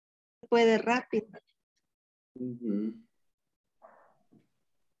puede rápido.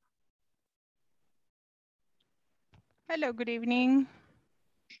 Hello, good evening.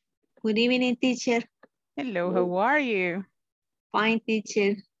 Good evening, teacher. Hello, how are you? Fine,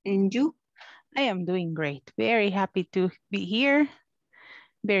 teacher. And you? I am doing great. Very happy to be here.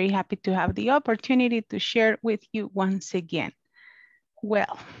 Very happy to have the opportunity to share with you once again.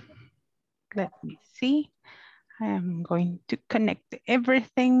 Well, let me see. I am going to connect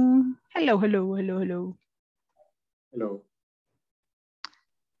everything. Hello, hello, hello, hello. Hello.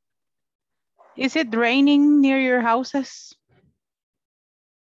 Is it raining near your houses?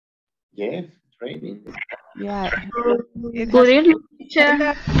 Yes, it's raining. Yeah. Good evening, teacher.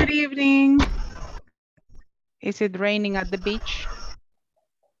 Hello, good evening. Is it raining at the beach?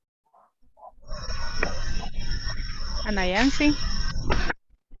 Anayansi?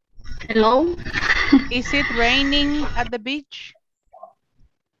 Hello. Is it raining at the beach?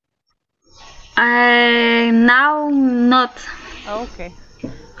 Now not. Okay.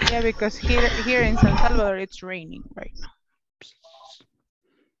 Yeah, because here in San Salvador, it's raining right now.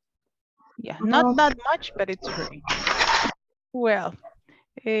 Yeah, not that much, but it's raining. Well,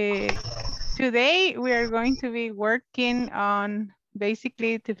 today we are going to be working on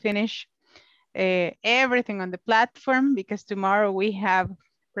basically to finish everything on the platform, because tomorrow we have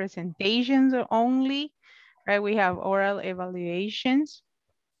presentations only, right? We have oral evaluations.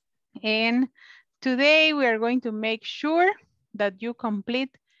 And today we are going to make sure that you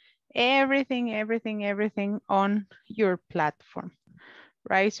complete everything on your platform,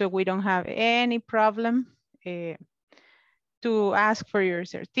 right? So we don't have any problem to ask for your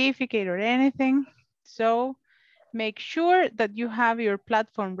certificate or anything. So make sure that you have your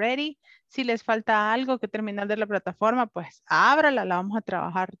platform ready. Si les falta algo que terminar de la plataforma, pues ábrala, la vamos a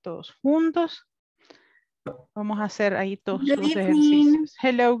trabajar todos juntos. Vamos a hacer ahí todos los ejercicios.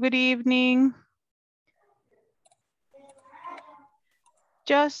 Hello, good evening.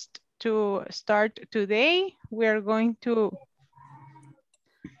 Just to start today, we are going to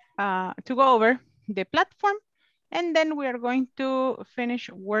go over the platform, and then we are going to finish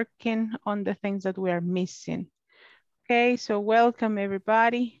working on the things that we are missing. Okay, so welcome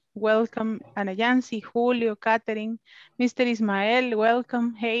everybody. Welcome Anayansi, Julio, Catherine, Mr. Ismael,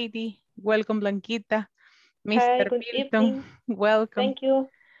 welcome Heidi, welcome Blanquita, Mr. Hi, good Milton, evening. welcome. Thank you.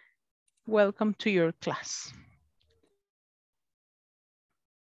 Welcome to your class.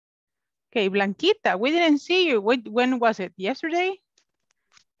 Okay, Blanquita, we didn't see you. When was it? Yesterday?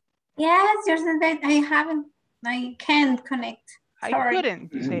 Yes, yesterday I can't connect. Sorry. I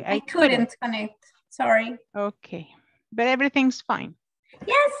couldn't. You say I couldn't connect. Sorry. Okay, but everything's fine.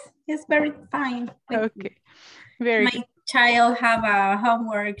 Yes, it's very fine. Okay, very My good. child have a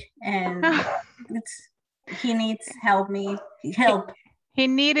homework and he needs help. He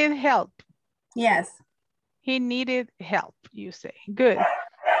needed help. Yes. He needed help, you say. Good.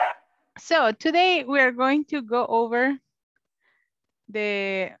 So today we are going to go over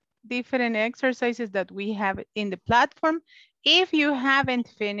the different exercises that we have in the platform. If you haven't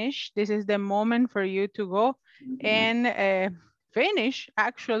finished, this is the moment for you to go and finish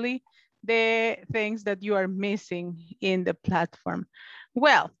actually the things that you are missing in the platform.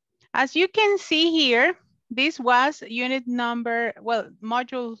 Well, as you can see here, this was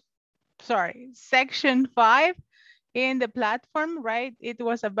section 5 in the platform, right? It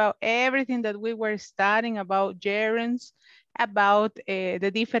was about everything that we were studying about gerunds, about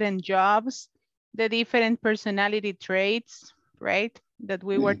the different jobs, the different personality traits, right? That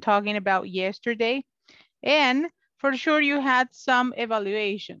we were talking about yesterday. And for sure you had some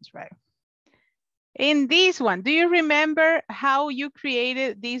evaluations, right? In this one, do you remember how you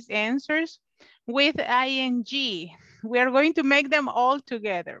created these answers? With ing. We are going to make them all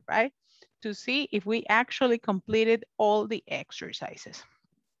together, right? To see if we actually completed all the exercises.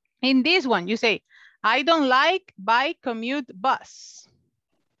 In this one, you say, I don't like by commute bus.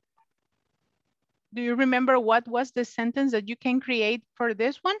 Do you remember what was the sentence that you can create for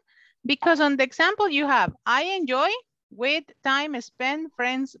this one? Because on the example you have, I enjoy with time spent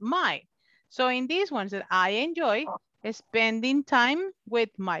friends my. So in this one, that I enjoy spending time with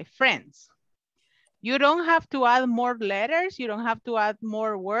my friends. You don't have to add more letters. You don't have to add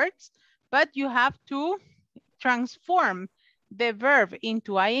more words, but you have to transform the verb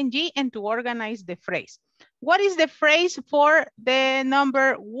into ing and to organize the phrase. What is the phrase for the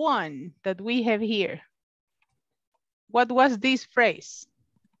number 1 that we have here? What was this phrase?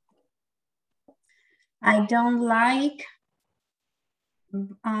 I don't like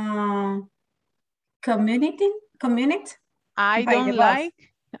commuting. I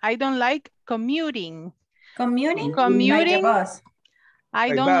don't like commuting. Commuting? Commuting. By the bus. I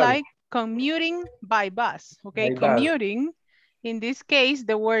don't like commuting by bus, okay? By bus. Commuting, in this case,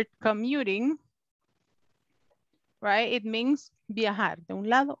 the word commuting, right? It means viajar de un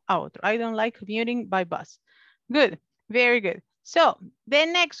lado a otro. I don't like commuting by bus. Good, very good. So the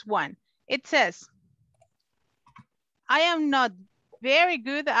next one, it says, I am not very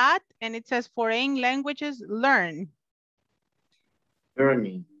good at, and it says foreign languages, learn.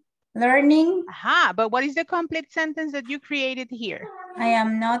 Learning. Learning. Aha, but what is the complete sentence that you created here? I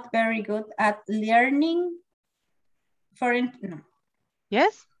am not very good at learning foreign, no,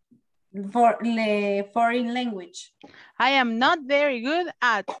 Yes? foreign language. I am not very good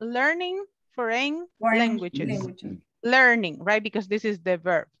at learning foreign languages. Learning, right? Because this is the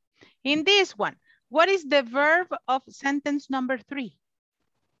verb. In this one, what is the verb of sentence number 3?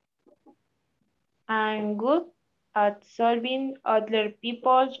 I'm good at solving other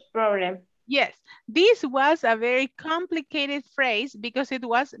people's problems. Yes, this was a very complicated phrase because it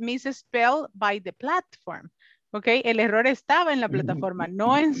was misspelled by the platform. Okay, el error estaba en la plataforma,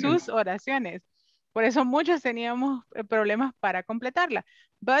 no en sus oraciones. Por eso muchos teníamos problemas para completarla.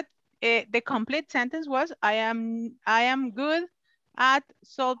 But the complete sentence was, I am good at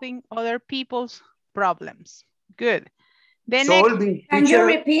solving other people's problems. Good. The Solving, next, Can you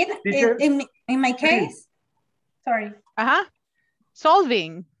repeat teacher? in my case? Sorry.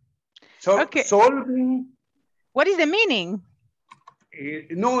 solving. Okay. Solving. What is the meaning?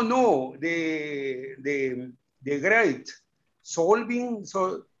 No, the grade. Solving,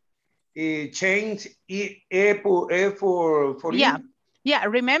 so change E for Yeah. E. Yeah,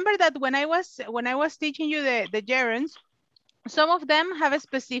 remember that when I was teaching you the gerunds, some of them have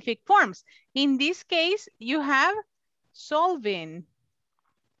specific forms. In this case, you have solving.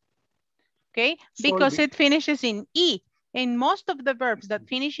 Okay, because Solving. it finishes in E. And most of the verbs that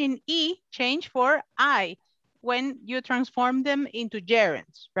finish in E change for I when you transform them into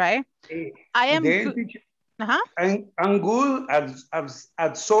gerunds, right? I am good. I'm good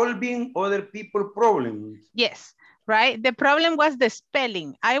at solving other people's problems. Yes, right. The problem was the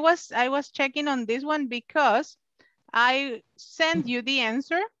spelling. I was checking on this one because I sent you the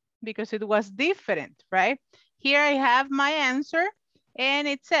answer because it was different, right? Here I have my answer and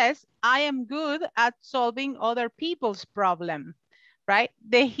it says, I am good at solving other people's problem, right?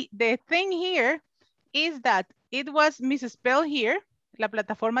 The thing here is that it was misspelled here. La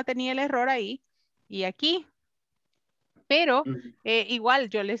plataforma tenía el error ahí y aquí. Pero igual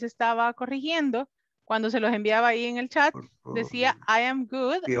yo les estaba corrigiendo. Cuando se los enviaba ahí en el chat, decía, I am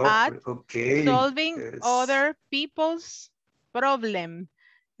good at solving other people's problem.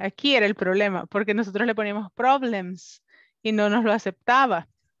 Aquí era el problema, porque nosotros le poníamos problems y no nos lo aceptaba.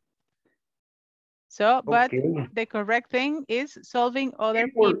 So, but the correct thing is solving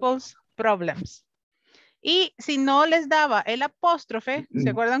other people's problems. Y si no les daba el apóstrofe, ¿se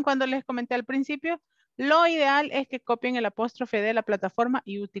acuerdan cuando les comenté al principio? Lo ideal es que copien el apóstrofe de la plataforma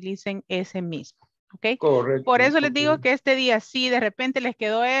y utilicen ese mismo. ¿Ok? Correcto. Por eso les digo que este día, si de repente les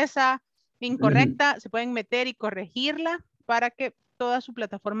quedó esa incorrecta, se pueden meter y corregirla para que toda su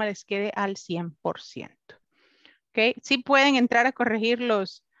plataforma les quede al 100%. ¿Ok? Sí pueden entrar a corregir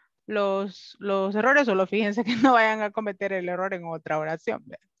los errores, solo fíjense que no vayan a cometer el error en otra oración.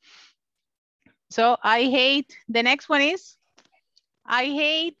 So, I hate, the next one is, I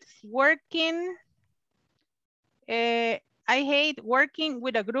hate working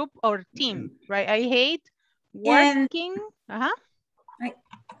with a group or team, right? I hate working. I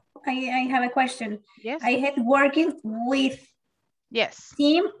have a question. Yes. I hate working with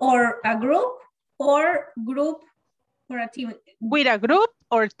team or a group or a team. With a group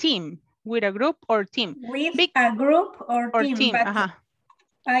or team. With a group or team. With a group or team.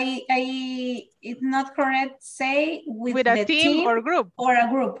 But it's not correct say with a team or group. Or a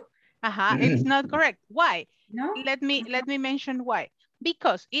group. It's not correct. Why? No? Let me mention why.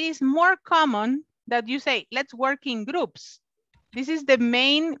 Because it is more common that you say, let's work in groups. This is the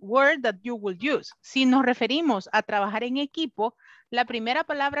main word that you will use. Si nos referimos a trabajar en equipo, la primera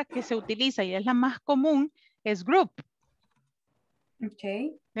palabra que se utiliza y es la más común es group.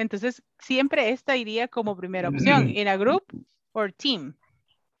 Okay. Entonces, siempre esta iría como primera opción, in a group or team.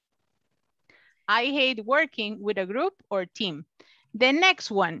 I hate working with a group or team. The next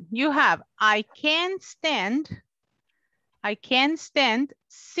one, you have, I can't stand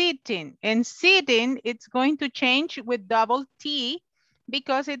sitting. And sitting, it's going to change with double T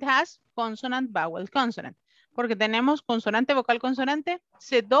because it has consonant, vowel, consonant. Porque tenemos consonante, vocal, consonante,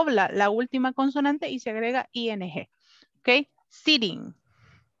 se dobla la última consonante y se agrega ing. Okay, sitting.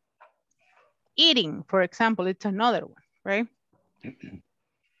 Eating, for example, it's another one, right?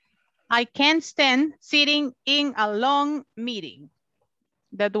 I can't stand sitting in a long meeting.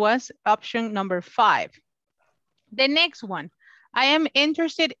 That was option number 5. The next one, I am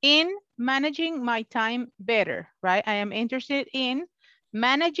interested in managing my time better, right? I am interested in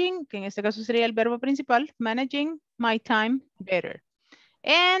managing, que en este caso sería el verbo principal, managing my time better.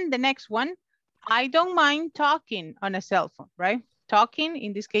 And the next one, I don't mind talking on a cell phone, right? Talking,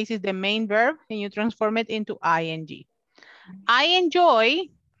 in this case, is the main verb, and you transform it into ing. I enjoy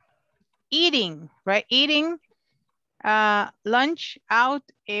eating, right? Eating lunch out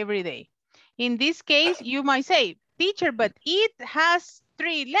every day. In this case, you might say, teacher, but it has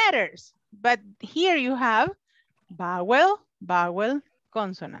 3 letters. But here you have vowel, vowel,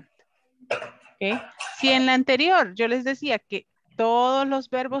 consonant. Okay. Si en la anterior yo les decía que todos los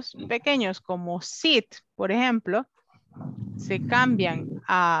verbos pequeños como sit, por ejemplo, se cambian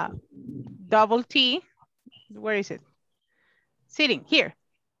a double T. Where is it? Sitting, here.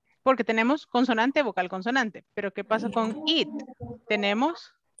 Porque tenemos consonante, vocal, consonante. Pero ¿qué pasa con it?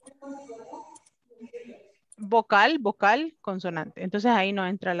 Tenemos vocal, vocal, consonante. Entonces ahí no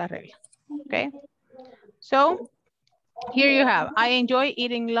entra la regla. Okay. So, here you have, I enjoy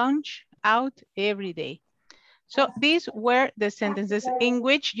eating lunch out every day. So these were the sentences in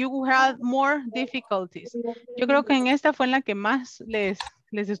which you had more difficulties. Yo creo que en esta fue en la que más les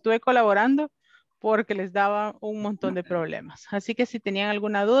estuve colaborando porque les daba un montón de problemas. Así que si tenían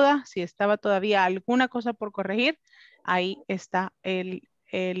alguna duda, si estaba todavía alguna cosa por corregir, ahí está el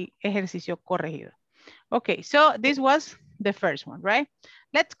ejercicio corregido. Okay, so this was the first one, right?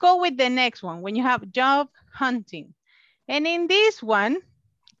 Let's go with the next one, when you have job hunting. And in this one,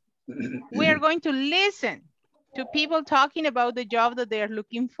 we are going to listen to people talking about the job that they are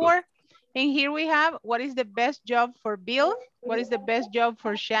looking for. And here we have, what is the best job for Bill? What is the best job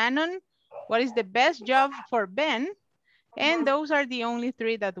for Shannon? What is the best job for Ben? And those are the only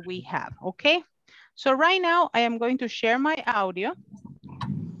 3 that we have, okay? So right now, I am going to share my audio.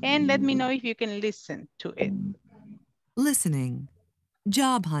 And let me know if you can listen to it. Listening.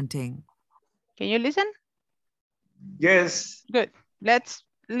 Job hunting. Can you listen? Yes. Good. Let's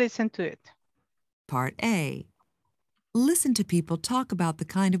listen to it. Part A. Listen to people talk about the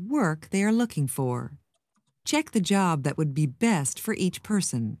kind of work they are looking for. Check the job that would be best for each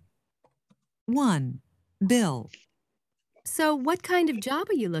person. 1. Bill. So what kind of job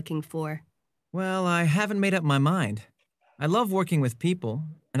are you looking for? Well, I haven't made up my mind. I love working with people,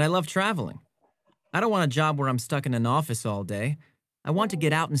 and I love traveling. I don't want a job where I'm stuck in an office all day. I want to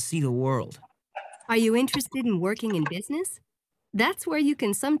get out and see the world. Are you interested in working in business? That's where you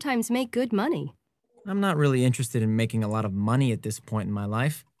can sometimes make good money. I'm not really interested in making a lot of money at this point in my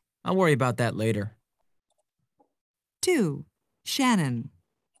life. I'll worry about that later. 2. Shannon.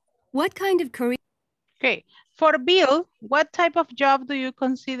 What kind of career? Okay, for Bill, what type of job do you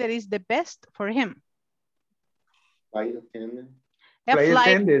consider is the best for him? Flight attendant.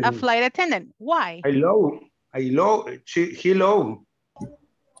 A flight attendant. Why? He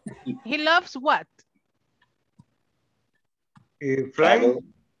loves what? Flying.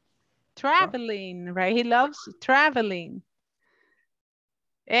 Traveling, right? He loves traveling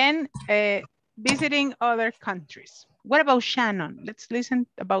and visiting other countries. What about Shannon? Let's listen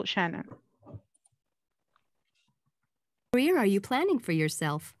about Shannon. Career are you planning for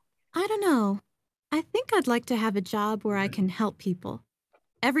yourself? I don't know. I think I'd like to have a job where I can help people.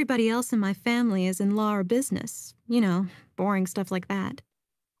 Everybody else in my family is in law or business. You know, boring stuff like that.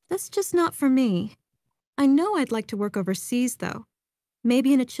 That's just not for me. I know I'd like to work overseas, though.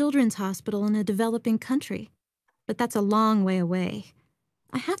 Maybe in a children's hospital in a developing country. But that's a long way away.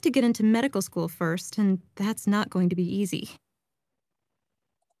 I have to get into medical school first, and that's not going to be easy.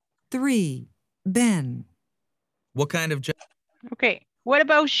 3. Ben. What kind of job? Okay, what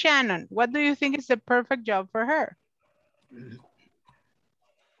about Shannon? What do you think is the perfect job for her?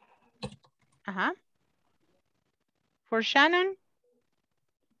 For Shannon,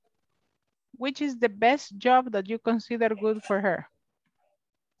 which is the best job that you consider good for her?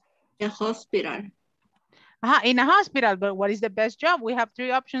 A hospital. In a hospital, but what is the best job? We have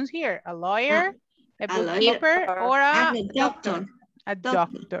 3 options here. A lawyer, a bookkeeper, or a doctor. A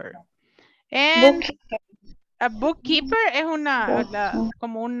doctor. And a bookkeeper es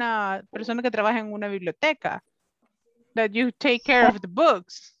como una persona que trabaja en una biblioteca. That you take care of the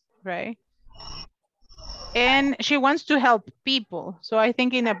books, right? And she wants to help people. So I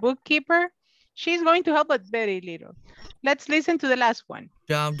think in a bookkeeper, she's going to help, but very little. Let's listen to the last one.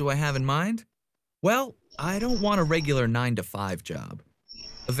 Job do I have in mind? Well, I don't want a regular 9-to-5 job.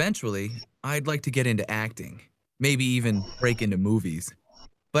 Eventually, I'd like to get into acting, maybe even break into movies.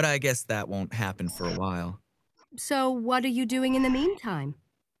 But I guess that won't happen for a while. So what are you doing in the meantime?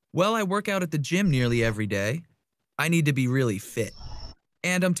 Well, I work out at the gym nearly every day. I need to be really fit.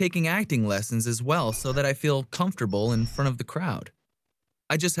 And I'm taking acting lessons as well so that I feel comfortable in front of the crowd.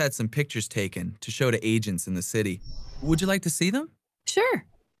 I just had some pictures taken to show to agents in the city. Would you like to see them? Sure.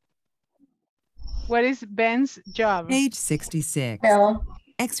 What is Ben's job? Page 66. Well,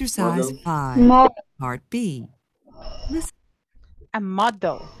 Exercise Model. 5, Model. Part B. Listen. A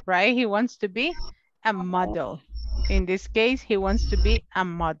model, right? He wants to be a model. In this case, he wants to be a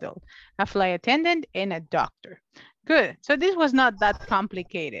model, a flight attendant, and a doctor. Good. So this was not that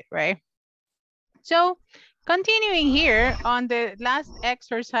complicated, right? So continuing here on the last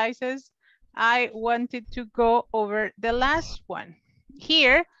exercises, I wanted to go over the last one.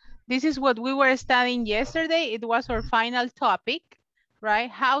 Here, this is what we were studying yesterday. It was our final topic, right?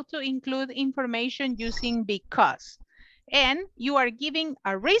 How to include information using because. And you are giving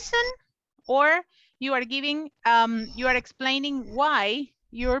a reason, or you are giving, you are explaining why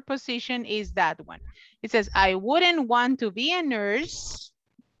your position is that one. It says, I wouldn't want to be a nurse.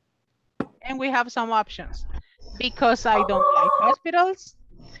 And we have some options. Because I don't like hospitals.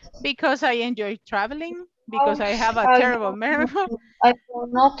 Because I enjoy traveling. Because I have a terrible memory. I do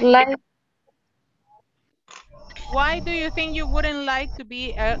not like. Why do you think you wouldn't like to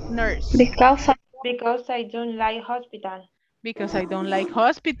be a nurse? Because I don't like hospital. Because I don't like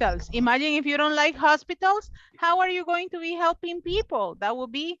hospitals. Imagine if you don't like hospitals, how are you going to be helping people? That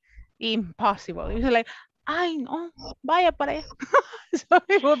would be impossible. It's like, ay, no, vaya para allá. So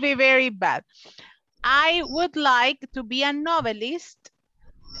it would be very bad. I would like to be a novelist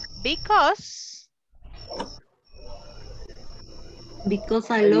because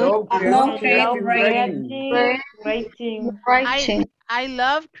I love creative Writing. I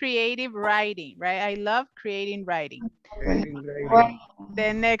love creative writing, right? I love creating writing.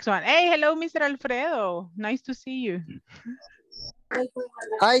 The next one. Hey, hello, Mr. Alfredo. Nice to see you.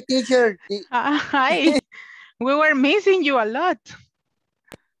 Hi, teacher. Hi. We were missing you a lot.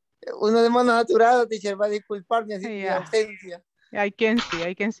 Uno de manos aturados, teacher, va a disculparme así mi ausencia. I can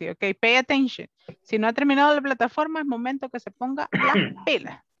see. Okay, pay attention. Si no ha terminado la plataforma, es momento que se ponga la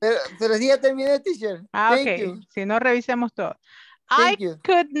pila. Pero sí ya terminé, teacher. Thank you. Si no, revisemos todo. Thank I you.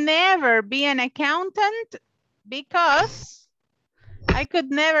 could never be an accountant because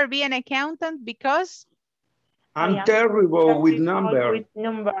I'm terrible with numbers.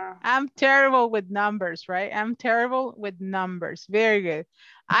 I'm terrible with numbers, right? I'm terrible with numbers. Very good.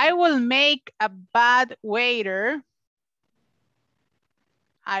 I will make a bad waiter.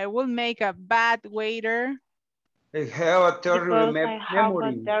 I have a terrible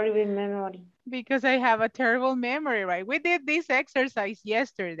memory. Because I have a terrible memory, right? We did this exercise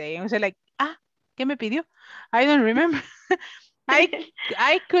yesterday. And I was like, ¿qué me pidió? I don't remember.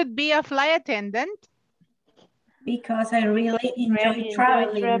 I could be a flight attendant. Because I really enjoy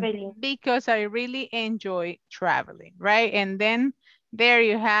traveling. Because I really enjoy traveling, right? And then there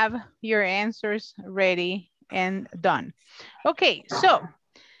you have your answers ready and done. Okay, so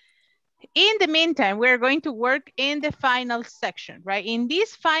in the meantime, we're going to work in the final section, right? In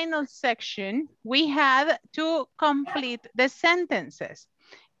this final section, we have to complete the sentences.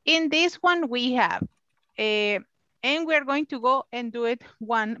 In this one, we have, and we're going to go and do it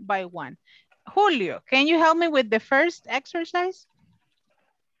one by one. Julio, can you help me with the first exercise?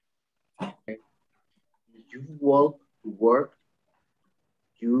 Okay. You walk to work,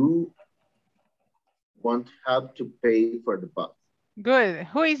 you won't have to pay for the bus. Good.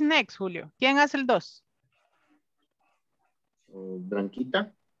 Who is next, Julio? ¿Quién hace el dos?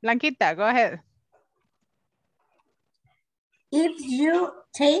 Blanquita. Blanquita, go ahead. If you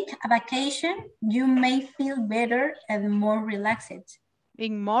take a vacation, you may feel better and more relaxed.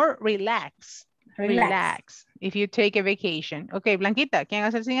 More relax. Relax. If you take a vacation. Okay, Blanquita, ¿quién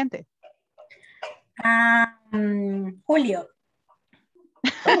hace el siguiente? Julio.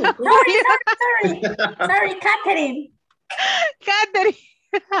 Oh, Sorry, Catherine. Catherine.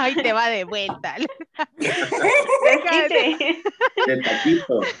 Ay, te va de vuelta. De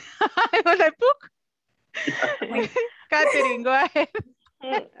taquito. I was like, "Pook." Catherine, go ahead.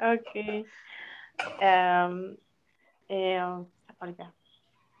 Okay.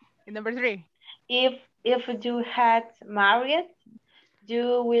 Number 3. If you had married,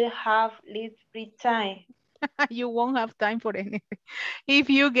 you will have less free time. You won't have time for anything. If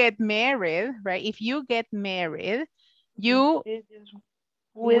you get married, right? If you get married, you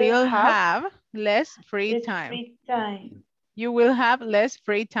will have less free time. You will have less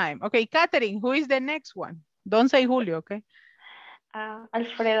free time. Okay, Catherine, who is the next one? Don't say Julio, okay?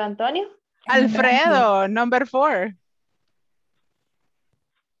 Alfredo Antonio. Alfredo, number 4.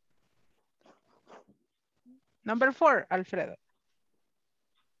 Number 4, Alfredo.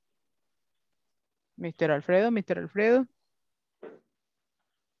 Mr. Alfredo, Mr. Alfredo.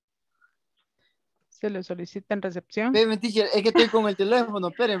 Se lo solicita en recepción. Espérame, teacher, es que estoy con el teléfono,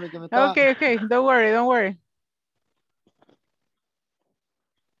 espéreme que me estaba... Okay, okay, don't worry, don't worry.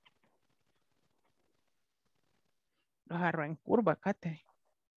 Lo agarró en curva, Kate.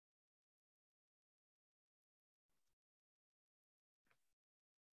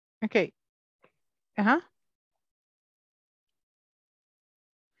 Okay.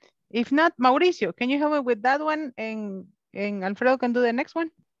 If not, Mauricio, can you help me with that one? And Alfredo can do the next one.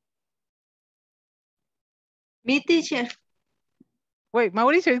 Me, teacher. Wait,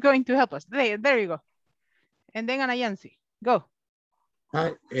 Mauricio is going to help us. There you go. And then Anayansi, go.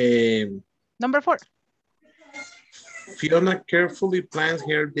 Number 4. Fiona carefully plans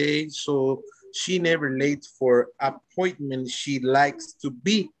her day so she never late for appointments she likes to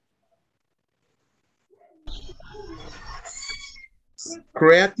be.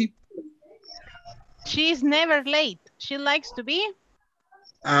 Creative. She's never late. She likes to be?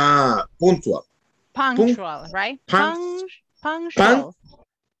 Punctual. Punctual, right? Punctual. Punctual.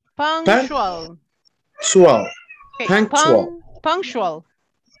 Punctual. Okay. Punctual. Punctual.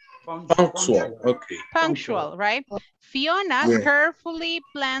 Okay. Punctual, right? Fiona carefully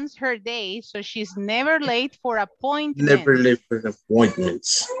plans her day so she's never late for appointments. Never late for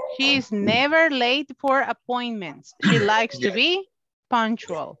appointments. She's never late for appointments. She likes to be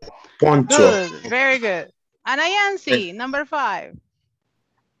punctual. Punctual. Good, very good. Anayansi, number 5.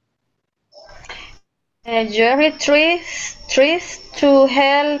 Jerry tries to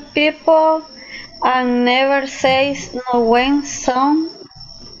help people and never says no when someone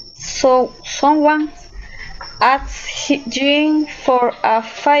asks him for a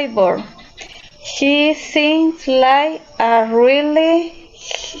favor. He seems like a really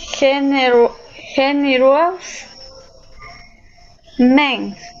generous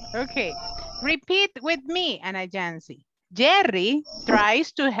man. Okay, repeat with me, Anayansi. Jerry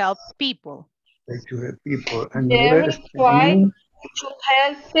tries to help people. And Jerry tries to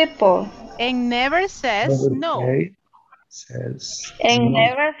help people. And never says no.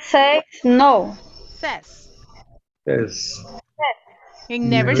 Never says no. And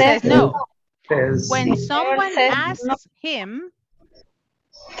never says no. When someone asks him.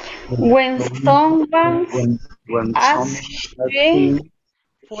 When someone asks him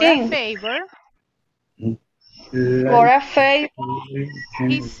for a favor.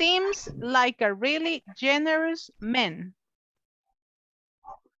 He seems like a really generous man.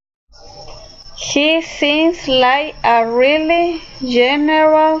 He seems like a really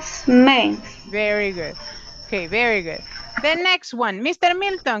generous man. Very good. Okay, very good. The next one, Mr.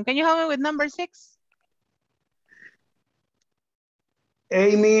 Milton, can you help me with number 6?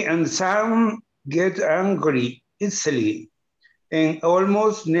 Amy and Sam get angry easily and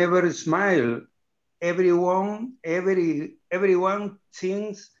almost never smile. Everyone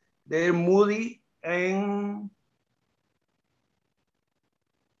thinks they're moody and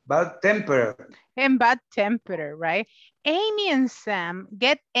bad tempered. And bad tempered, right? Amy and Sam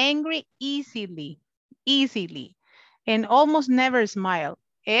get angry easily, and almost never smile.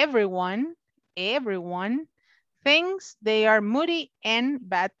 Everyone thinks they are moody and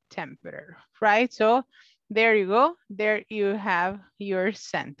bad tempered, right? So there you go. There you have your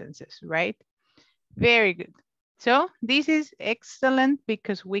sentences, right? Very good. So this is excellent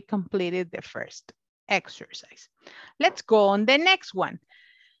because we completed the first exercise. Let's go on the next one.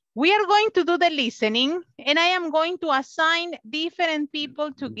 We are going to do the listening and I am going to assign different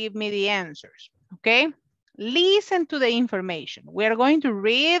people to give me the answers, okay? Listen to the information. We are going to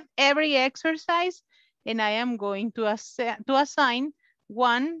read every exercise and I am going to assign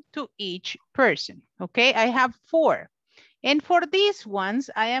one to each person, okay? I have 4. And for these ones,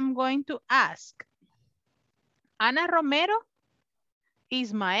 I am going to ask Ana Romero,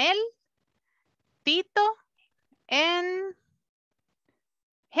 Ismael, Tito, and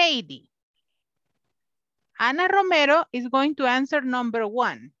Heidi. Ana Romero is going to answer number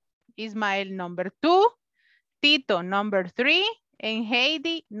 1, Ismael number 2, Tito number 3, and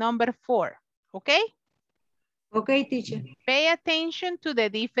Heidi number 4. Okay? Okay, teacher. Pay attention to the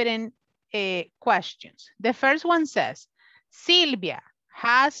different questions. The first one says, Silvia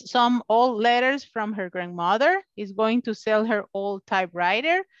has some old letters from her grandmother, is going to sell her old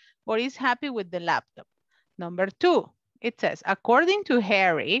typewriter, or is happy with the laptop. Number 2, it says, according to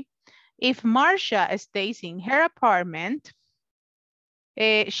Harry, if Marcia stays in her apartment,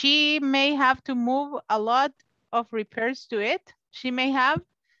 she may have to move a lot of repairs to it. She may have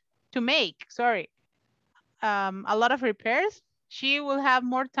to make, a lot of repairs. She will have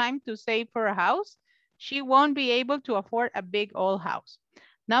more time to save for a house. She won't be able to afford a big old house.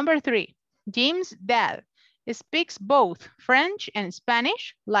 Number 3, Jim's dad speaks both French and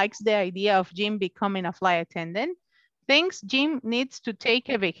Spanish, likes the idea of Jim becoming a flight attendant, thinks Jim needs to take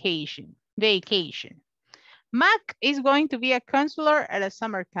a vacation. Mac is going to be a counselor at a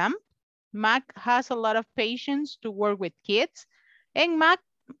summer camp. Mac has a lot of patience to work with kids, and Mac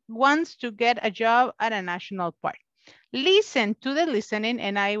wants to get a job at a national park. Listen to the listening,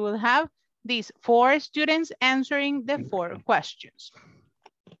 and I will have these 4 students answering the 4 questions.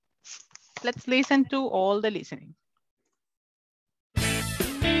 Let's listen to all the listening.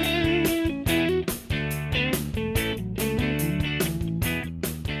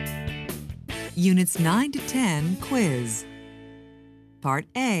 Units 9 to 10 quiz. Part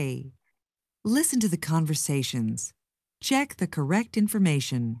A. Listen to the conversations. Check the correct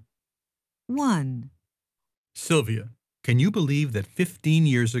information. 1. Sylvia, can you believe that 15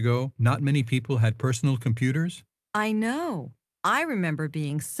 years ago, not many people had personal computers? I know. I remember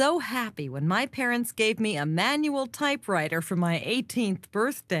being so happy when my parents gave me a manual typewriter for my 18th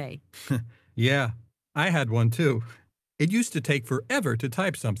birthday. Yeah, I had one too. It used to take forever to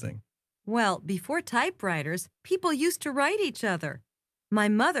type something. Well, before typewriters, people used to write each other. My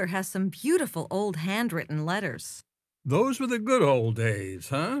mother has some beautiful old handwritten letters. Those were the good old days,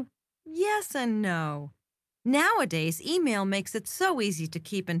 huh? Yes and no. Nowadays, email makes it so easy to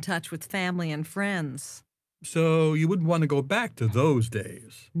keep in touch with family and friends. So you wouldn't want to go back to those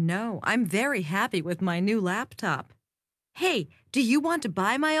days? No, I'm very happy with my new laptop. Hey, do you want to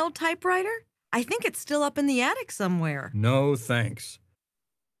buy my old typewriter? I think it's still up in the attic somewhere. No, thanks.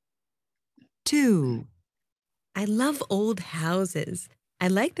 2. I love old houses. I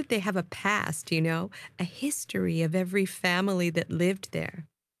like that they have a past, you know, a history of every family that lived there.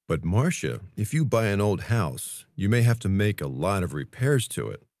 But Marcia, if you buy an old house, you may have to make a lot of repairs to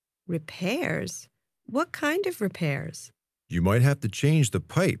it. Repairs? What kind of repairs? You might have to change the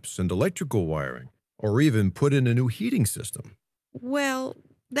pipes and electrical wiring, or even put in a new heating system. Well,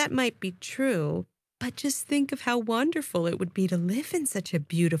 that might be true, but just think of how wonderful it would be to live in such a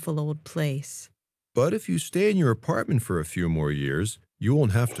beautiful old place. But if you stay in your apartment for a few more years, you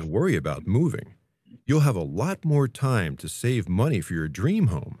won't have to worry about moving. You'll have a lot more time to save money for your dream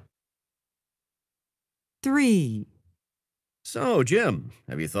home. 3. So, Jim,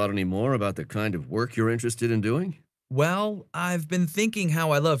 have you thought any more about the kind of work you're interested in doing? Well, I've been thinking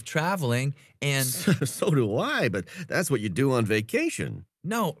how I love traveling and... So do I, but that's what you do on vacation.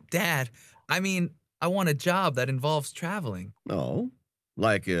 No, Dad. I mean, I want a job that involves traveling. Oh,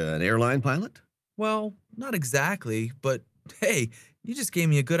 like an airline pilot? Well, not exactly, but hey, you just gave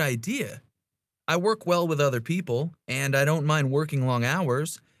me a good idea. I work well with other people, and I don't mind working long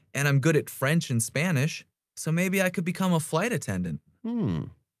hours, and I'm good at French and Spanish. So maybe I could become a flight attendant.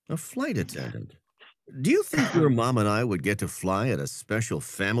 A flight attendant. Do you think your mom and I would get to fly at a special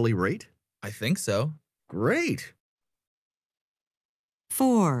family rate? I think so. Great.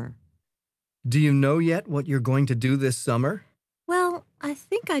 4. Do you know yet what you're going to do this summer? Well, I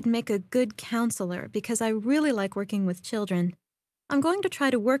think I'd make a good counselor because I really like working with children. I'm going to try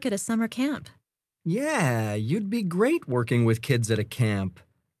to work at a summer camp. Yeah, you'd be great working with kids at a camp.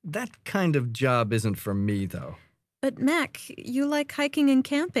 That kind of job isn't for me, though. But Mac, you like hiking and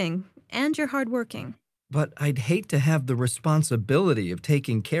camping, and you're hardworking. But I'd hate to have the responsibility of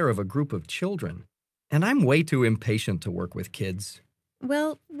taking care of a group of children. And I'm way too impatient to work with kids.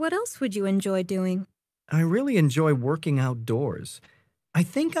 Well, what else would you enjoy doing? I really enjoy working outdoors. I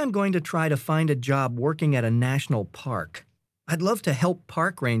think I'm going to try to find a job working at a national park. I'd love to help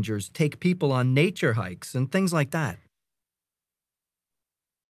park rangers take people on nature hikes and things like that.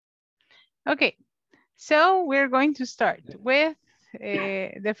 Okay, so we're going to start with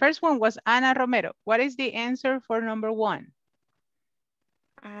the first one was Ana Romero. What is the answer for number 1?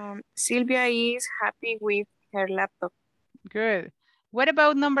 Sylvia is happy with her laptop. Good. What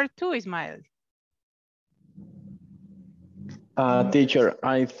about number 2, Ismael? Teacher,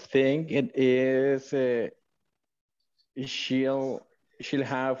 I think it is she'll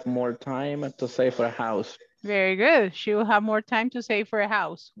have more time to save for a house. Very good. She will have more time to save for a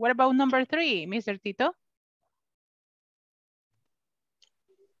house. What about number 3, Mr. Tito?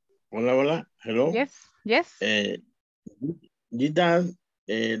 Hola, hola. Hello. Yes, yes. Did that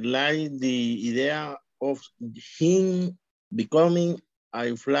like the idea of him becoming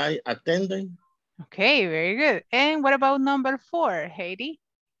a flight attendant? Okay, very good. And what about number 4, Heidi?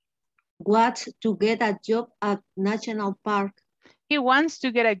 What to get a job at national park. He wants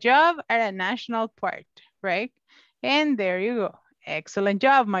to get a job at a national park, right? And there you go. Excellent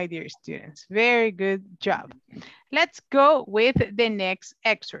job, my dear students. Very good job. Let's go with the next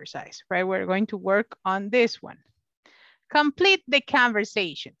exercise, right? We're going to work on this one. Complete the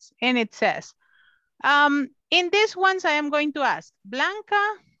conversations. And it says, In these ones, I am going to ask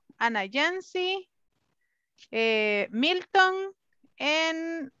Blanca, an agency, Milton,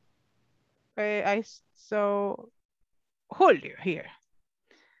 and I saw Julio here.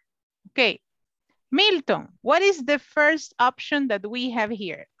 Okay, Milton, what is the first option that we have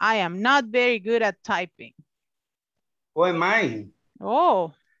here? I am not very good at typing. Who am I?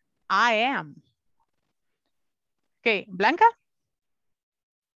 Oh, I am. Okay, Blanca?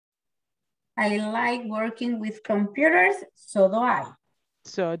 I like working with computers, so do I.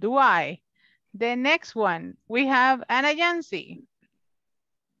 So do I. The next one, we have an agency.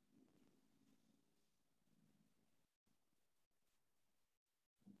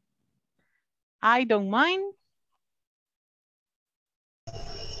 I don't mind.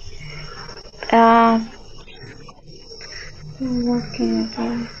 Working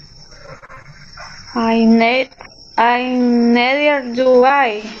again. I neither do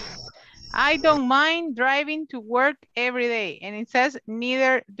I. I don't mind driving to work every day. And it says,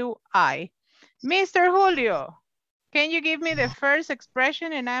 neither do I. Mr. Julio, can you give me the first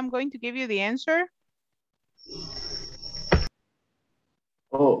expression and I'm going to give you the answer?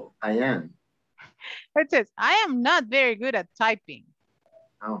 Oh, I am. It says, I am not very good at typing.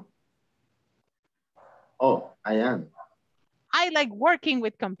 Oh. Oh, I am. I like working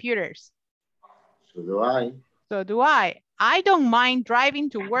with computers. So do I. So do I. I don't mind driving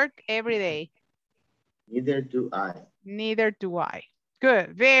to work every day. Neither do I. Neither do I.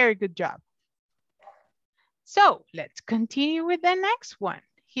 Good, very good job. So let's continue with the next one.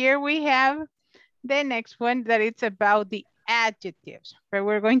 Here we have the next one that it's about the adjectives, where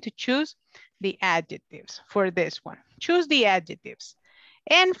we're going to choose the adjectives for this one. Choose the adjectives.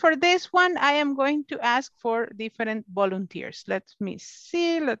 And for this one, I am going to ask for different volunteers. Let me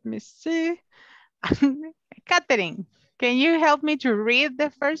see. Catherine, can you help me to read the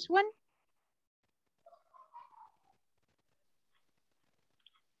first one?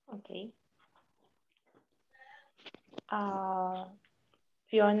 Okay.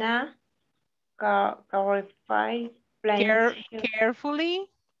 Fiona carefully.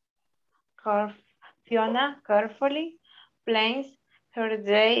 Fiona carefully plans her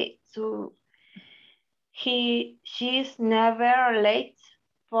day to she's never late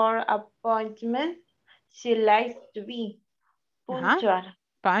for appointment. She likes to be punctual.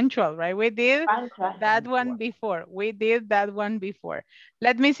 Punctual, right? We did that one before. We did that one before.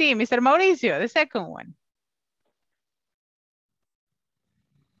 Let me see, Mr. Mauricio, the second one.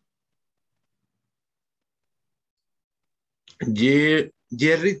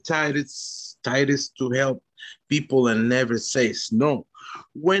 Jerry tries to help people and never says no.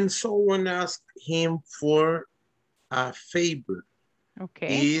 When someone asks him for a favor,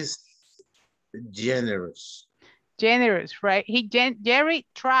 he's generous. Generous, right? Jerry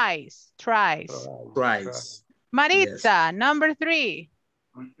tries. Maritza, yes. Number 3.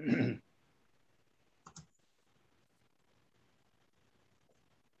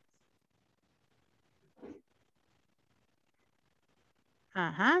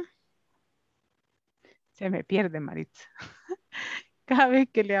 Ajá. Se me pierde, Maritza. Cada vez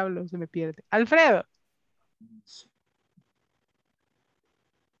que le hablo se me pierde. Alfredo.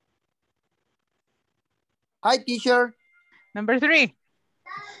 Hi, teacher. Number 3.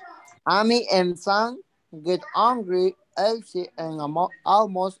 Amy and Sam get angry, Elsie, and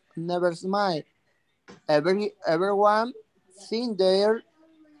almost never smile. Everyone seems they're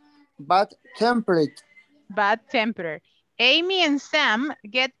bad-tempered. Bad-tempered. Amy and Sam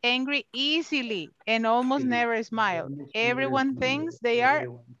get angry easily and almost never smile. Everyone thinks they are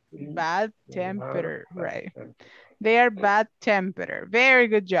bad-tempered, right? They are bad-tempered. Very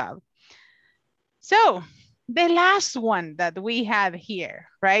good job. So, the last one that we have here,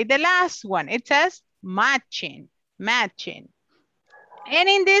 right? The last one, it says matching. And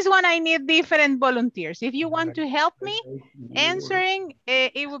in this one, I need different volunteers. If you want to help me answering,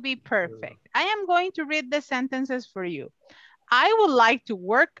 it will be perfect. I am going to read the sentences for you. I would like to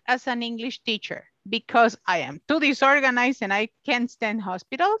work as an English teacher because I am too disorganized and I can't stand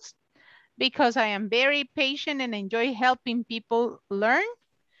hospitals, because I am very patient and enjoy helping people learn,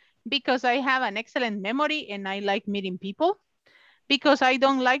 because I have an excellent memory and I like meeting people, because I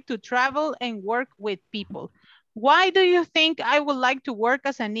don't like to travel and work with people. Why do you think I would like to work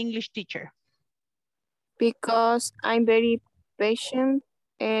as an English teacher? Because I'm very patient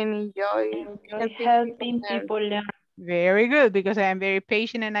and enjoy helping people learn. Very good, because I am very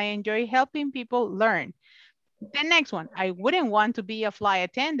patient and I enjoy helping people learn. The next one, I wouldn't want to be a flight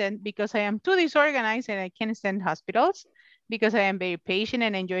attendant because I am too disorganized and I can't stand hospitals, because I am very patient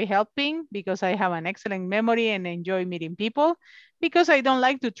and enjoy helping, because I have an excellent memory and enjoy meeting people, Because I don't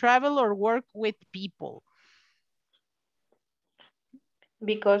like to travel or work with people.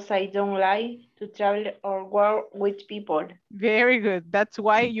 Because I don't like to travel or work with people. Very good. That's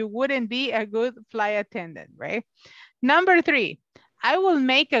why you wouldn't be a good flight attendant, right? Number 3, I will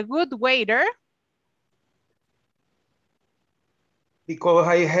make a good waiter. Because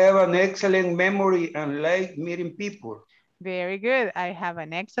I have an excellent memory and like meeting people. Very good. I have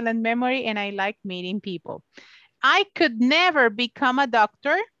an excellent memory and I like meeting people. I could never become a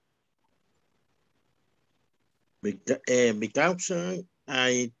doctor. Because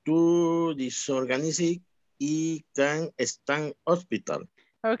I too disorganized y can stand hospital.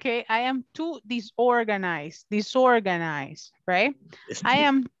 Okay, I am too disorganized, right? I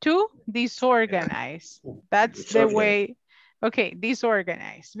am too disorganized. That's the way. Okay,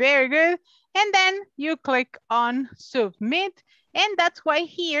 disorganized. Very good. And then you click on submit. And that's why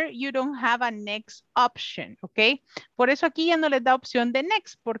here you don't have a next option, okay? Por eso aquí ya no les da opción de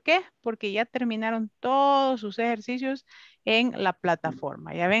next. ¿Por qué? Porque ya terminaron todos sus ejercicios en la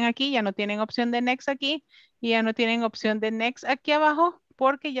plataforma. Ya ven aquí, ya no tienen opción de next aquí y ya no tienen opción de next aquí abajo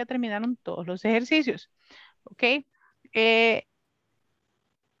porque ya terminaron todos los ejercicios, ¿ok? ¿Qué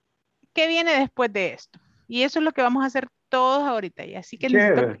viene después de esto? Y eso es lo que vamos a hacer todos ahorita. Y así que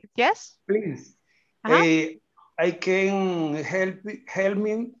necesito... Yes? Please. I can help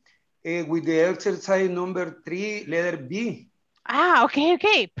me with the exercise number 3, letter B.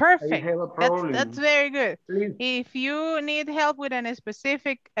 Okay, perfect. I have a problem. That's very good. Please. If you need help with a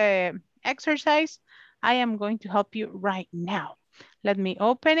specific exercise, I am going to help you right now. Let me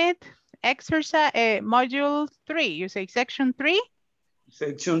open it. Exercise, module 3. You say section 3?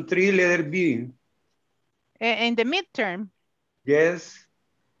 Section 3, letter B. In the midterm? Yes.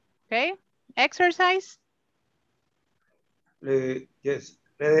 Okay. Exercise? Yes.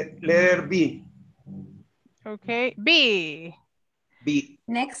 Letter B. Okay. B. B.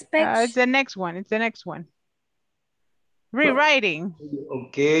 Next page. It's the next one. It's the next one. Rewriting.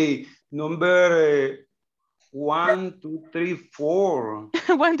 Okay. Number 1, 2, 3, 4.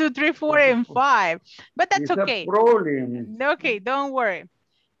 1, 2, 3, 4, and 5. But that's it's okay. A problem. Okay, don't worry.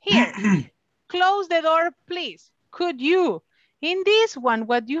 Here, close the door, please. Could you? In this one,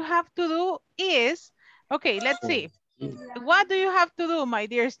 what you have to do is, okay, let's see. What do you have to do, my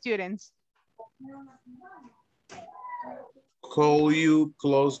dear students? Could you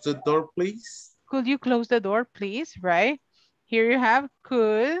close the door, please? Could you close the door, please? Right? Here you have,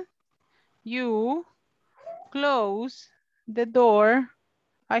 could you close the door?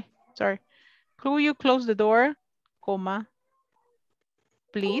 Sorry. Could you close the door, comma,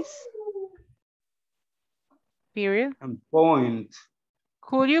 please? Period. And point.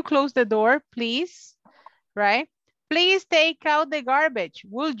 Could you close the door, please? Right? Please take out the garbage.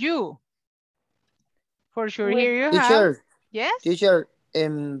 Would you? For sure, here you have. Yes? Teacher,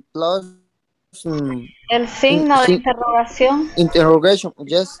 plus... El signo de interrogación. Interrogation,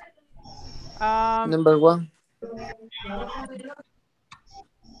 yes. Number 1.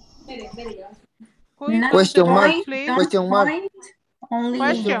 Question mark. Question mark. Only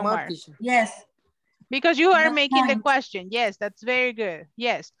question mark. Yes. Because you are making the question. Yes, that's very good.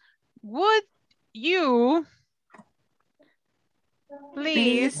 Yes. Would you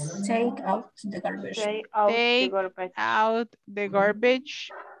please take out the garbage? Take out the garbage.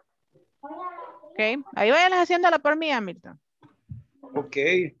 Okay. Ahí vayan haciéndola por mí, Hamilton.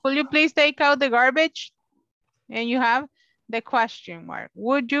 Okay. Could you please take out the garbage? And you have the question mark.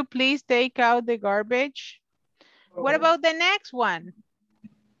 Would you please take out the garbage? What about the next one?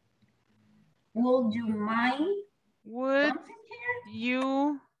 Would you mind? Would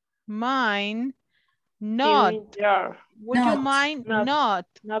you mind not? Would you mind not?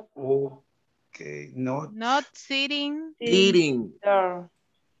 Okay, not. Not sitting. Eating.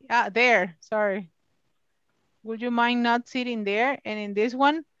 There, sorry. Would you mind not sitting there? And in this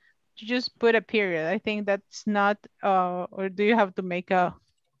one, you just put a period. I think that's not, or do you have to make a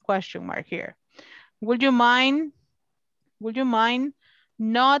question mark here? Would you mind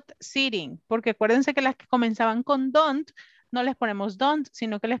not sitting? Porque acuérdense que las que comenzaban con don't, no les ponemos don't,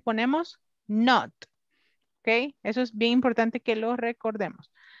 sino que les ponemos not. ¿Ok? Eso es bien importante que lo recordemos.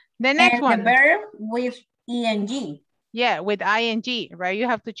 The next one. The verb with ing. Yeah, with ing, right? You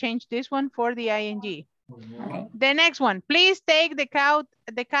have to change this one for the ing. Okay. The next one. Please take the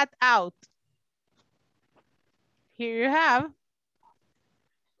cat out. Here you have.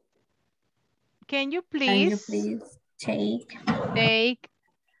 Can you please take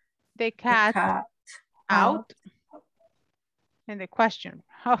the cat out? And the question.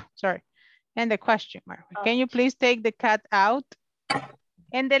 Oh, sorry. And the question mark. Can you please take the cat out?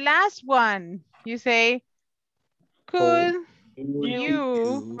 And the last one, you say, could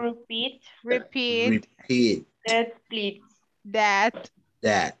You repeat that, please. That,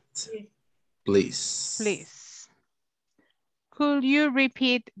 please. Could you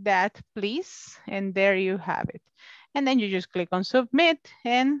repeat that, please? And there you have it. And then you just click on submit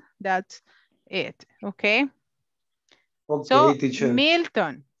and that's it, okay? Okay, so, teacher.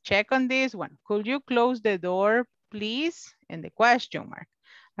 Milton, check on this one. Could you close the door, please? And the question mark.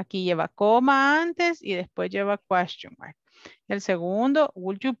 Aquí lleva coma antes y después lleva question mark. El segundo,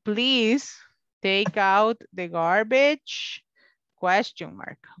 would you please take out the garbage? Question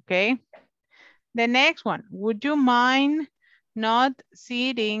mark, okay? The next one, would you mind not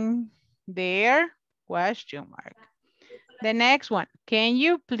sitting there? Question mark. The next one, can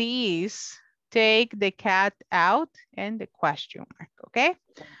you please take the cat out? And the question mark, okay?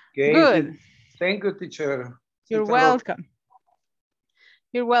 Good. Thank you, teacher. You're welcome.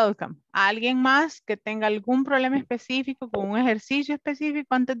 You're welcome. ¿Alguien más que tenga algún problema específico con un ejercicio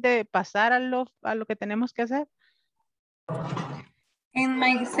específico antes de pasar a lo que tenemos que hacer? In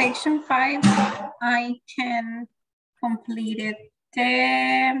my section 5, I can complete it.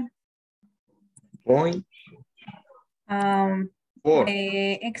 Point. 4.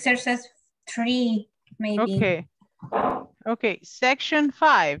 Exercise 3, maybe. Okay. Okay, section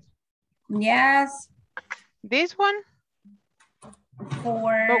 5. Yes. This one?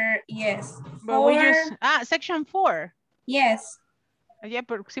 4, yes. But we just, section 4. Yes. Yeah,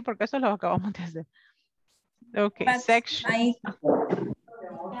 sí, porque eso lo acabamos de hacer. Okay,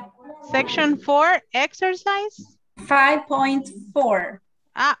 section 4, exercise? 5.4.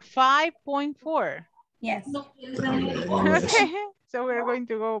 5.4. Yes. Okay, so we're going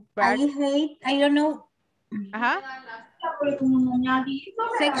to go back. I don't know.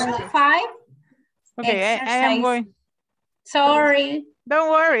 Section 5. Okay, I am going. Sorry. Don't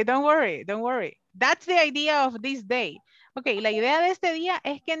worry. That's the idea of this day. Ok, la idea de este día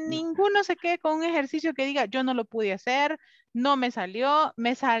es que ninguno se quede con un ejercicio que diga yo no lo pude hacer, no me salió,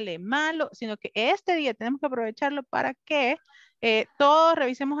 me sale malo, sino que este día tenemos que aprovecharlo para que todos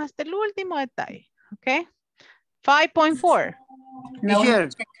revisemos hasta el último detalle. Ok. 5.4. Teacher.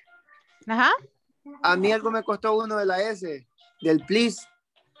 Ajá. A mí algo me costó uno de la S, del please.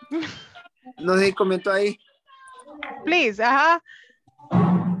 No sé si comentó ahí. Please, ajá.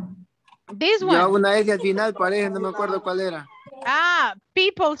 This one. Yo hago una S al final, parece, no me acuerdo cuál era.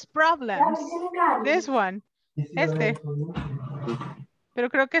 People's problems. This one. Este. Pero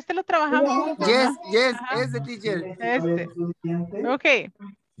creo que este lo trabajamos juntos, Yes, ¿no? yes, ese teacher. Este. Okay.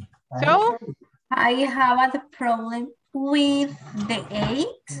 So. I have a problem with the 8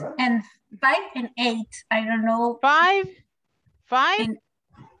 and 5 and 8. I don't know. 5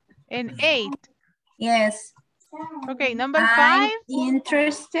 and 8. Yes. Okay, number 5. I'm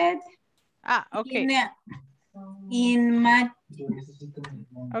interested. Okay.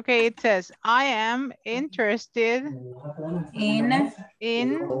 Okay, it says I am interested in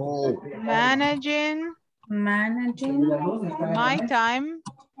managing my time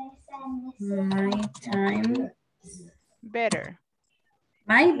better.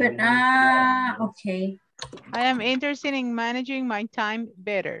 Okay. I am interested in managing my time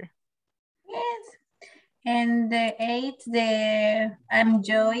better. Yes. And the 8,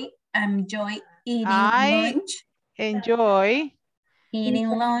 enjoy eating lunch. Enjoy eating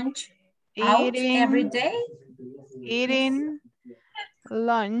lunch out every day. Eating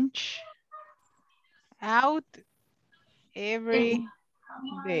lunch out every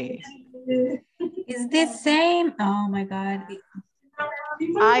day. Is this same? Oh my God.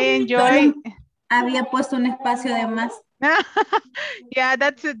 I enjoy. Había puesto un espacio de más. Yeah,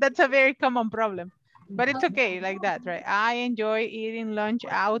 that's a very common problem. But it's okay like that, right? I enjoy eating lunch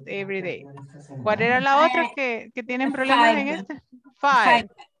out every day. ¿Cuál era la otra que tienen problemas en este? 5.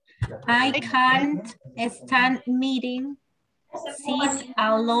 I can't stand meeting, sit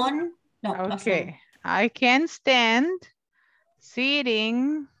alone. No, okay. I can't stand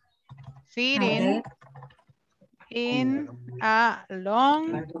sitting in a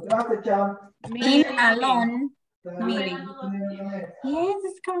long meeting. Yes,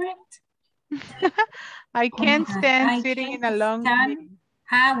 it's correct. I can't stand sitting in a long meeting.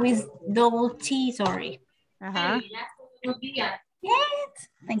 With double T, sorry. Yes,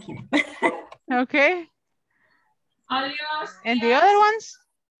 thank you. Okay. And the other ones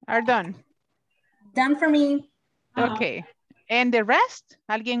are done. Done for me. Okay. And the rest?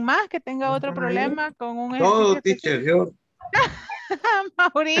 ¿Alguien más que tenga otro problema con un ejercicio? Todo, teacher, yo.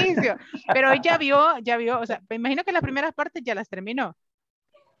 Mauricio. Pero ya vio, o sea, me imagino que las primeras partes ya las terminó.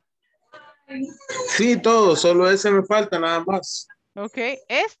 Sí, todo, solo ese me falta nada más. Ok,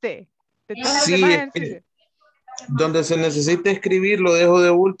 este. De todos Sí, los demás ejercicios. Donde se necesita escribir lo dejo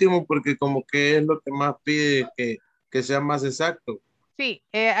de último porque como que es lo que más pide que sea más exacto. Sí,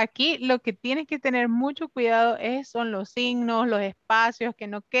 aquí lo que tienes que tener mucho cuidado son los signos, los espacios, que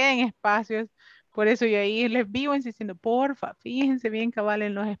no queden espacios. Por eso yo ahí les vivo insistiendo, porfa, fíjense bien cabal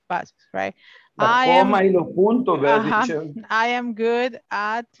en los espacios, right? La coma y los puntos, ¿verdad, teacher? I am good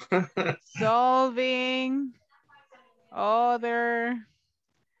at solving other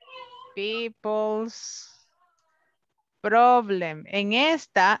people's problem. En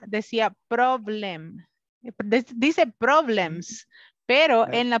esta decía problem. Dice problems, pero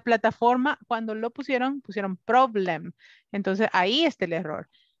en la plataforma cuando lo pusieron problem. Entonces ahí está el error.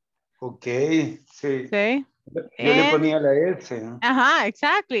 Ok, sí. ¿Sí? Yo le ponía la S. Ajá,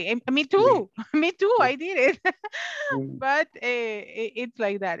 exactly. Me too. Me too. I did it. But it's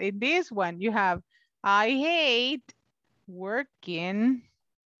like that. In this one, you have, I hate working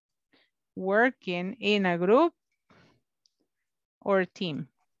in a group or team.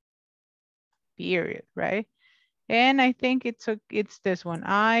 Period, right? And I think it's this one.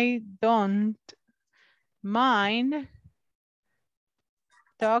 I don't mind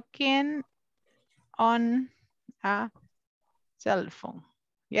talking on a cell phone.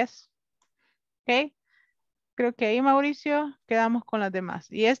 Yes. Okay. Creo que ahí, Mauricio, quedamos con las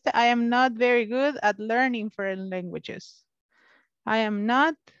demás. Y I am not very good at learning foreign languages. I am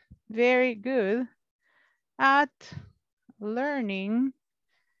not very good at learning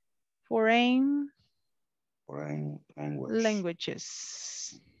foreign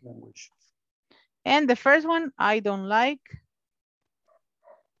languages. And the first one, I don't like.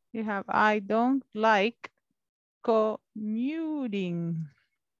 You have, I don't like commuting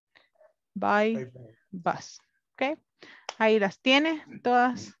by bus. Okay. Ahí las tiene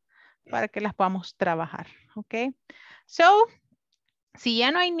todas para que las podamos trabajar. Okay. So, si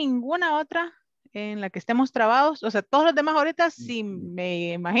ya no hay ninguna otra en la que estemos trabados, o sea, todos los demás ahorita, si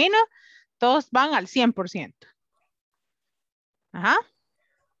me imagino, todos van al 100%. Ajá.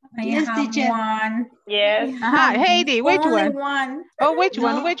 Yes, teacher. One. Yes. Ajá, Heidi, which Only one? Oh, which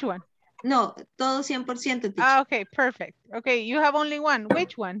one? Which one? No, todo 100%, teacher. Ah, okay, perfect. Okay, you have only one.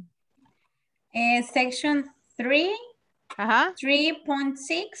 Which one? Section 3,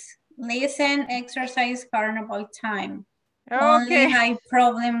 3.6, listen, exercise, carnival time. Okay. Only high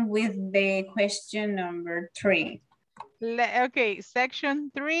problem with the question number 3. Okay,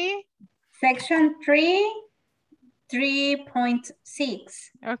 section 3. Section 3,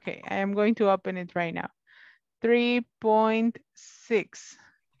 3.6. Okay, I am going to open it right now. 3.6.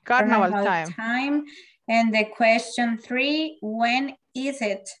 Carnival time. And the question 3, when is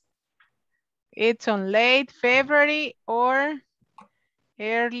it? It's on late February or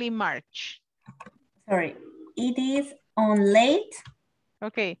early March. Sorry, it is on late.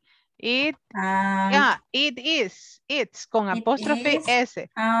 Okay, it is. It's con apóstrofe S.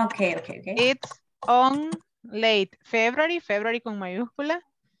 Okay. It's on late February, February con mayúscula.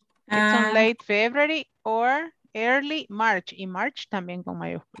 It's on late February or early March. Y March también con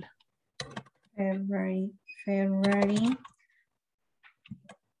mayúscula. February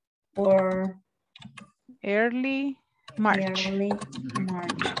or early March.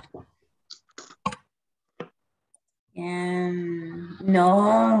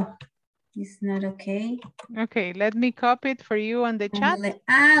 No, it's not okay. Okay, let me copy it for you on the chat. Late.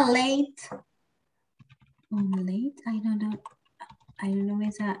 On late, I don't know.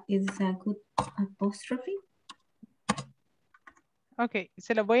 Is a good apostrophe? Okay,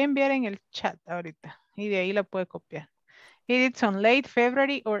 se lo voy a enviar en el chat ahorita. Y de ahí la puede copiar. It's on late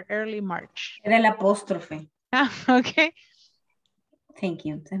February or early March. Era el apóstrofe. Okay. Thank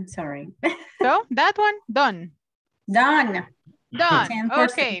you. I'm sorry. So, that one, done. Done. 10%,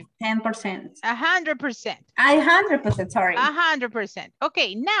 okay. 10%. 100%. 100%, sorry. 100%.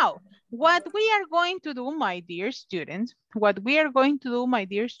 Okay, now, what we are going to do, my dear students,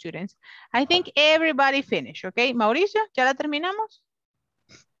 I think everybody finished, okay? Mauricio, ¿ya la terminamos?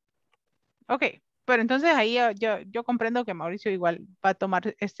 Ok, pero entonces ahí yo comprendo que Mauricio igual va a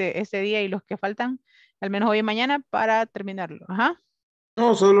tomar este día y los que faltan, al menos hoy y mañana, para terminarlo. Ajá.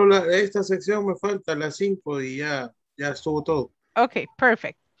 No, solo esta sección me falta, las 5 y ya estuvo todo. Ok,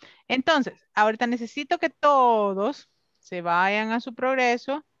 perfect. Entonces, ahorita necesito que todos se vayan a su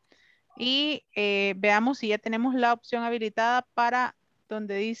progreso y veamos si ya tenemos la opción habilitada para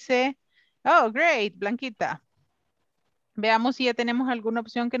donde dice, oh, great, Blanquita. Veamos si ya tenemos alguna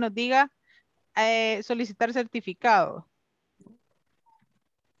opción que nos diga solicitar certificado.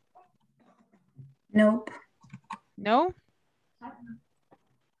 Nope. No?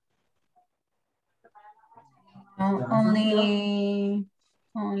 No, only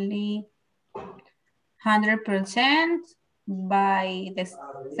 100% by the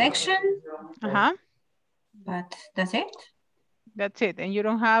section. But that's it. That's it. And you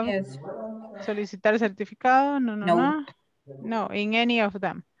don't have solicitar certificado? No, no, no. No, in any of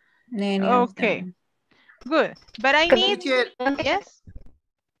them. Okay. Good. But I need... Yes.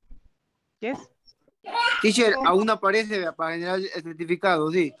 Yes. Teacher, aún aparece para generar el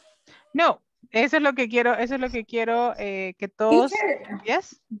certificado, sí. No, eso es lo que quiero, que todos... Teacher,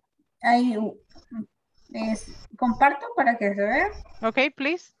 yes. Comparto para que se vea. Okay,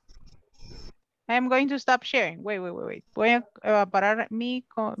 please. I'm going to stop sharing. Wait. Voy a parar mi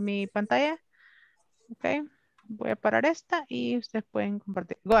pantalla. Okay. Voy a parar esta y ustedes pueden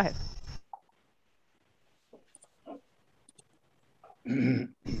compartir. Go ahead.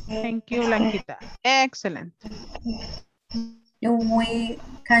 Thank you, Blanquita. Excellent. We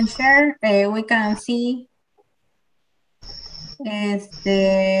can share, we can see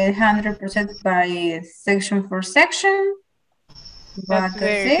the 100% by section for section. That's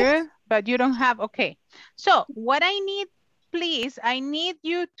very good, but you don't have, okay. So what I need, please, I need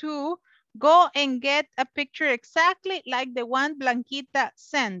you to go and get a picture exactly like the one Blanquita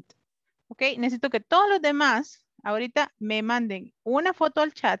sent. Okay, necesito que todos los demás ahorita me manden una foto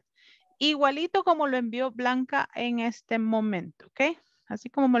al chat igualito como lo envió Blanca en este momento, ¿ok? Así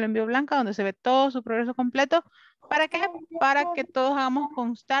como me lo envió Blanca, donde se ve todo su progreso completo. ¿Para qué? Para que todos hagamos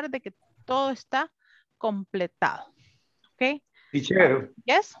constar de que todo está completado, ¿ok? Teacher.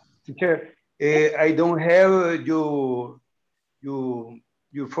 Yes? Teacher, I don't have your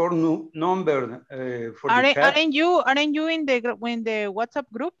phone number for the chat. Aren't you in the WhatsApp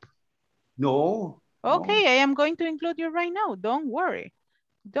group? No. Okay, no. I am going to include you right now. Don't worry.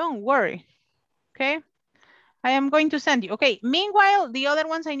 Don't worry. Okay. I am going to send you. Okay. Meanwhile, the other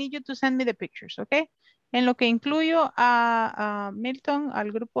ones, I need you to send me the pictures. Okay. En lo que incluyo a Milton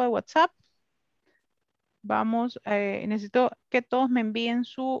al grupo de WhatsApp. Vamos, necesito que todos me envíen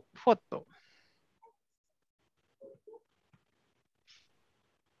su foto.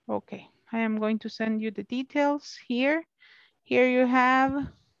 Okay. I am going to send you the details here. Here you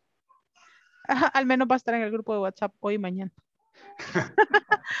have. Al menos va a estar en el grupo de WhatsApp hoy y mañana.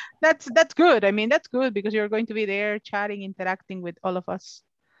 That's good. I mean, that's good because you're going to be there chatting, interacting with all of us.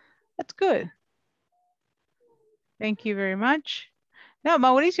 That's good. Thank you very much. No,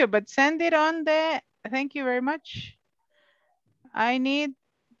 Mauricio, but send it on the, thank you very much. I need,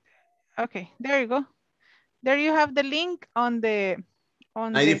 okay, there you go. There you have the link on the,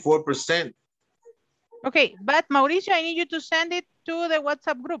 94%. Okay, but Mauricio, I need you to send it to the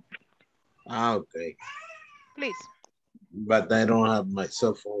WhatsApp group. Ah, okay. Please. But I don't have my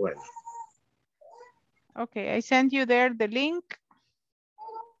cell phone right now. Okay, I sent you there the link.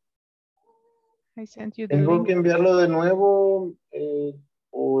 I sent you the ¿Tengo link. que enviarlo de nuevo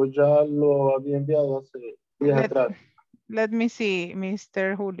o ya lo había enviado hace días atrás? Let me see,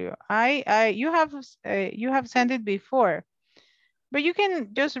 Mr. Julio. You have sent it before, but you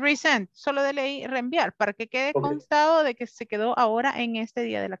can just resend. Solo dele ahí reenviar para que quede constado de que se quedó ahora en este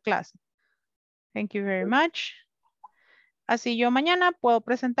día de la clase. Thank you very much. Así yo mañana puedo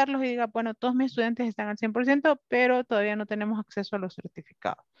presentarlos y diga, bueno, todos mis estudiantes están al 100%, pero todavía no tenemos acceso a los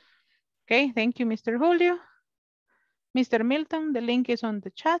certificados. Okay, thank you, Mr. Julio. Mr. Milton, the link is on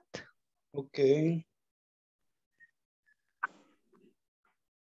the chat. Okay.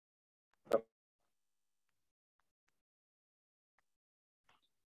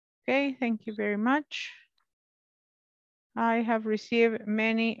 Okay, thank you very much. I have received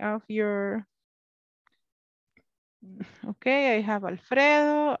many of your... Okay, I have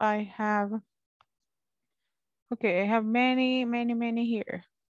Alfredo, I have... Okay, I have many here.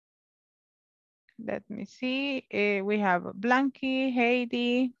 Let me see. We have Blanqui,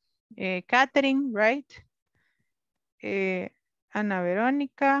 Heidi, Catherine, right? Ana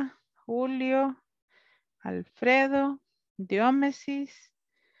Verónica, Julio, Alfredo, Diomesis,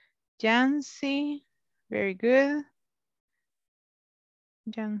 Jancy, very good.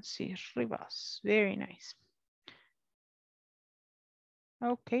 Jancy Rivas, very nice.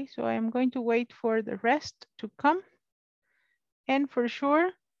 Okay, so I am going to wait for the rest to come. And for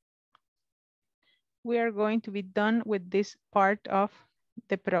sure, we are going to be done with this part of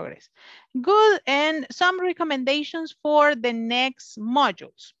the progress. Good, and some recommendations for the next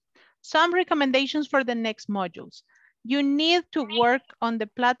modules. Some recommendations for the next modules. You need to work on the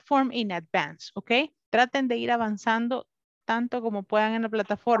platform in advance, okay? Traten de ir avanzando tanto como puedan en la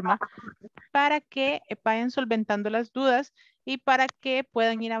plataforma para que vayan solventando las dudas y para que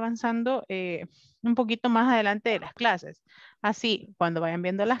puedan ir avanzando un poquito más adelante de las clases. Así, cuando vayan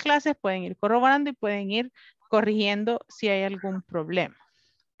viendo las clases, pueden ir corroborando y pueden ir corrigiendo si hay algún problema.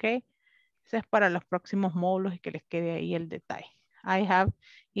 ¿Ok? Ese es para los próximos módulos y que les quede ahí el detalle. I have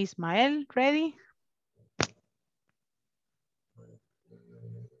Ismael ready.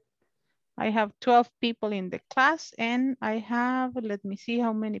 I have 12 people in the class and I have, let me see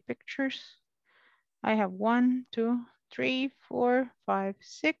how many pictures. I have 1, 2, 3, 4, 5,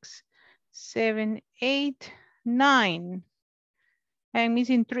 6, 7, 8, 9. I'm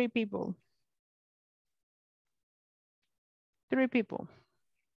missing 3 people. 3 people.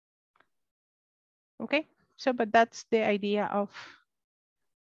 Okay, so but that's the idea of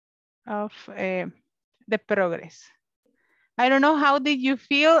the progress. I don't know, how did you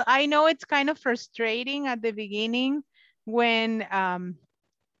feel? I know it's kind of frustrating at the beginning when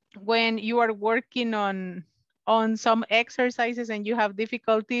you are working on some exercises and you have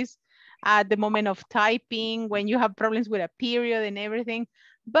difficulties at the moment of typing, when you have problems with a period and everything.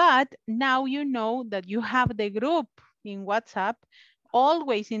 But now you know that you have the group in WhatsApp.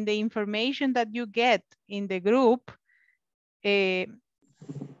 Always in the information that you get in the group,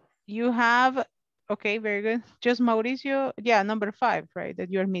 you have, okay, very good. Just Mauricio, yeah, number 5, right,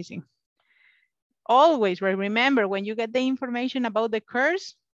 that you're missing. Always, right, remember, when you get the information about the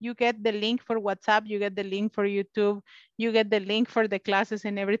course, you get the link for WhatsApp, you get the link for YouTube, you get the link for the classes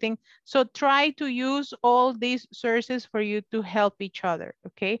and everything. So try to use all these sources for you to help each other,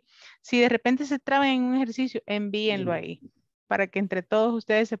 okay? Si de repente se traban en un ejercicio, envíenlo ahí, para que entre todos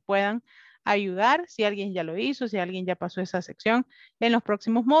ustedes se puedan ayudar. Si alguien ya lo hizo, si alguien ya pasó esa sección, en los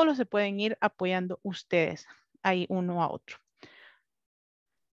próximos módulos se pueden ir apoyando ustedes ahí uno a otro.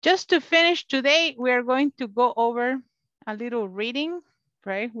 Just to finish today, we are going to go over a little reading,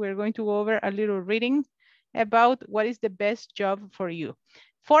 right? We're going to go over a little reading about what is the best job for you.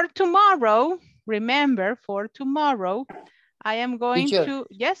 For tomorrow, remember, for tomorrow, I am going Teacher, to,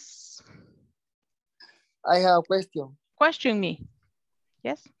 yes? I have a question. Question me.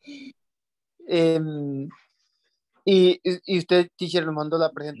 Yes. Y usted, teacher, me mandó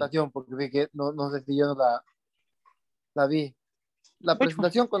la presentación porque vi que no sé si yo no la vi. La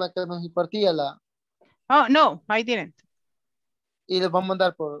presentación con la que nos impartía la... Oh, no, I didn't. Y les va a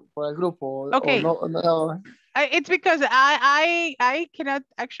mandar por el grupo. Okay. O no. It's because I cannot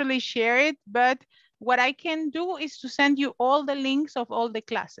actually share it, but what I can do is to send you all the links of all the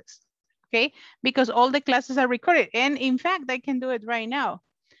classes. Okay, because all the classes are recorded. And in fact, I can do it right now.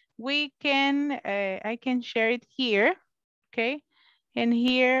 We can, I can share it here, okay? And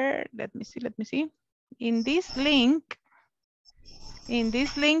here, let me see. In this link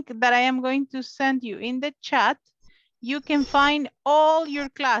that I am going to send you in the chat, you can find all your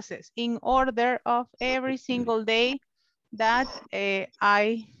classes in order of every single day that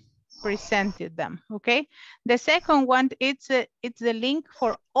I presented them, okay? The second one, it's the link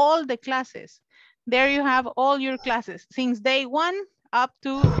for all the classes. There you have all your classes since day 1 up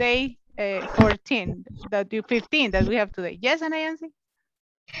to day 14, 15 that we have today. Yes, Anayansi?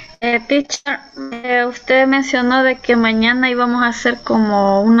 Teacher, usted mencionó de que mañana íbamos a hacer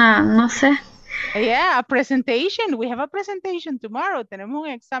como una, no sé. Yeah, a presentation. We have a presentation tomorrow. Tenemos un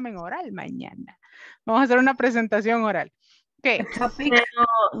examen oral mañana. Vamos a hacer una presentación oral. Okay.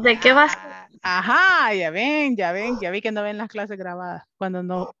 Pero, ¿de qué va a ser? Ajá, ya vi que no ven las clases grabadas cuando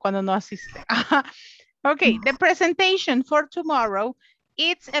no asisten. Okay, the presentation for tomorrow,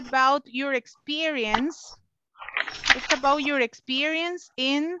 it's about your experience. It's about your experience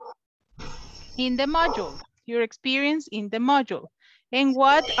in the module. Your experience in the module. And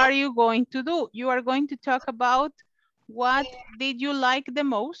what are you going to do? You are going to talk about what did you like the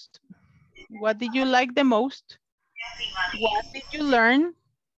most? What did you like the most? What did you learn?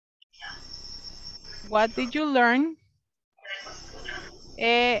 What did you learn?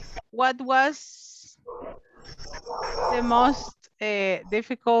 What was the most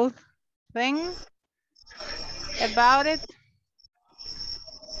difficult thing about it?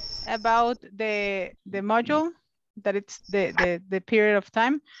 About the module, that it's the period of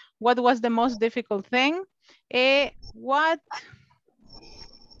time. What was the most difficult thing? What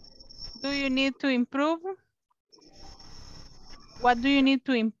do you need to improve? What do you need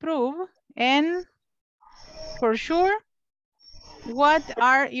to improve? And for sure, what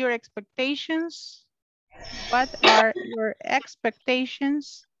are your expectations? What are your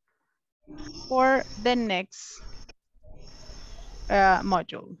expectations for the next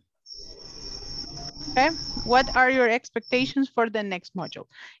module? Okay, what are your expectations for the next module?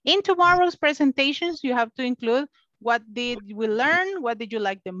 In tomorrow's presentations, you have to include what did we learn? What did you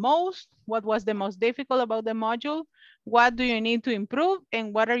like the most? What was the most difficult about the module? What do you need to improve?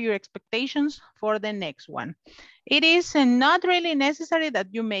 And what are your expectations for the next one? It is not really necessary that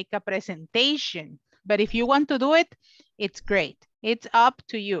you make a presentation, but if you want to do it, it's great. It's up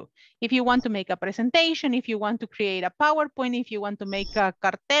to you. If you want to make a presentation, if you want to create a PowerPoint, if you want to make a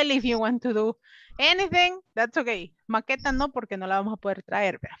cartel, if you want to do anything, that's okay. Maqueta no, porque no la vamos a poder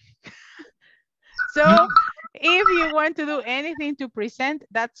traer. So if you want to do anything to present,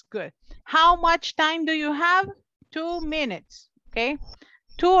 that's good. How much time do you have? 2 minutes, okay?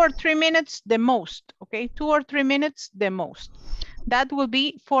 2 or 3 minutes the most, okay? 2 or 3 minutes the most. That will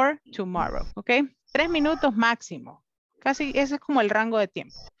be for tomorrow, okay? 3 minutos máximo. Casi ese es como el rango de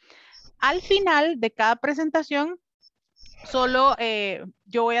tiempo. Al final de cada presentación, solo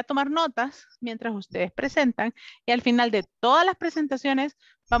yo voy a tomar notas mientras ustedes presentan y al final de todas las presentaciones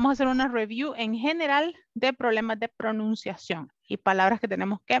vamos a hacer una review en general de problemas de pronunciación y palabras que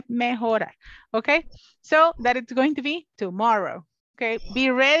tenemos que mejorar. Okay, so that it's going to be tomorrow. Okay,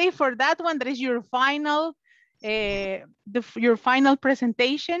 be ready for that one. That is your final, your final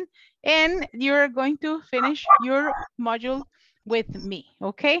presentation, and you're going to finish your module with me.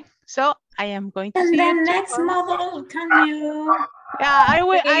 Okay, so I am going to see you. And the next model, can you? Yeah, I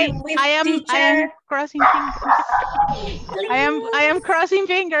am crossing fingers. I am crossing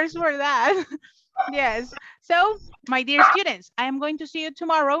fingers for that. Yes. So, my dear students, I am going to see you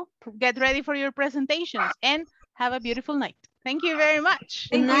tomorrow. Get ready for your presentations and have a beautiful night. Thank you very much.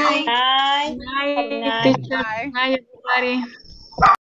 Good night. Night. Night, teacher. Bye. Night, everybody.